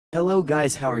Hello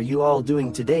guys, how are you all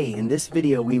doing today? In this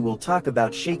video we will talk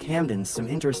about Sheikh Humdan's some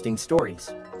interesting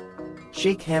stories.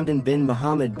 Sheikh Humdan bin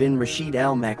Mohammed bin Rashid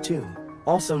Al Maktoum,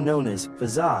 also known as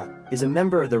Fazza, is a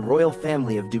member of the royal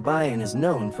family of Dubai and is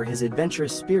known for his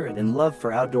adventurous spirit and love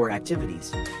for outdoor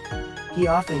activities. He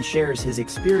often shares his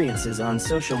experiences on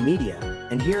social media,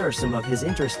 and here are some of his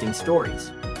interesting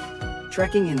stories.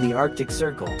 Trekking in the Arctic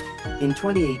Circle. In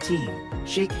 2018,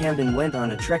 Sheikh Humdan went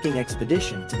on a trekking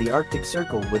expedition to the Arctic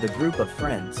Circle with a group of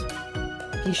friends.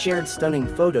 He shared stunning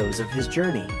photos of his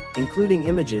journey, including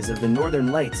images of the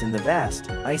northern lights in the vast,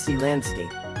 icy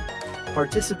landscape.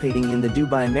 Participating in the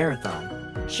Dubai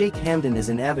Marathon. Sheikh Humdan is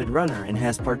an avid runner and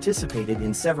has participated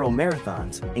in several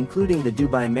marathons, including the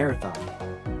Dubai Marathon.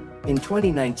 In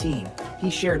 2019, he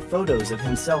shared photos of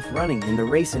himself running in the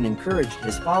race and encouraged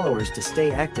his followers to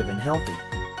stay active and healthy.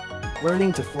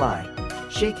 Learning to fly.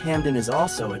 Sheikh Humdan is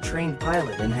also a trained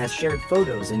pilot and has shared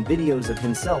photos and videos of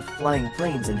himself flying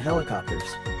planes and helicopters.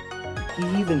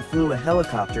 He even flew a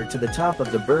helicopter to the top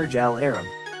of the Burj Al Arab,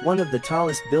 one of the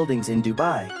tallest buildings in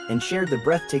Dubai, and shared the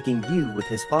breathtaking view with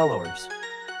his followers.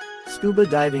 Scuba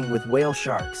diving with whale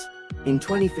sharks. In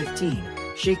 2015,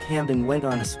 Sheikh Humdan went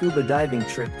on a scuba diving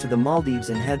trip to the Maldives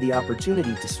and had the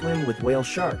opportunity to swim with whale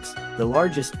sharks, the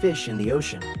largest fish in the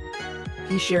ocean.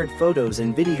 He shared photos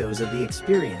and videos of the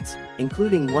experience,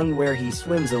 including one where he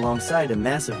swims alongside a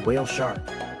massive whale shark.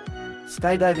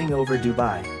 Skydiving over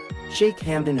Dubai. Sheikh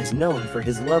Humdan is known for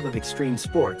his love of extreme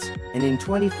sports, and in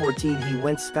 2014 he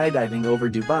went skydiving over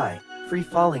Dubai,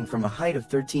 free-falling from a height of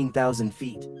 13,000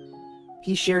 feet.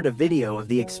 He shared a video of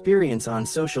the experience on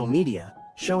social media,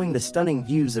 showing the stunning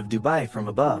views of Dubai from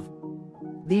above.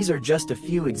 These are just a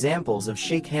few examples of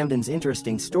Sheikh Humdan's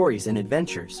interesting stories and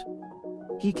adventures.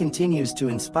 He continues to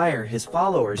inspire his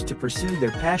followers to pursue their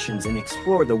passions and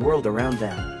explore the world around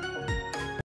them.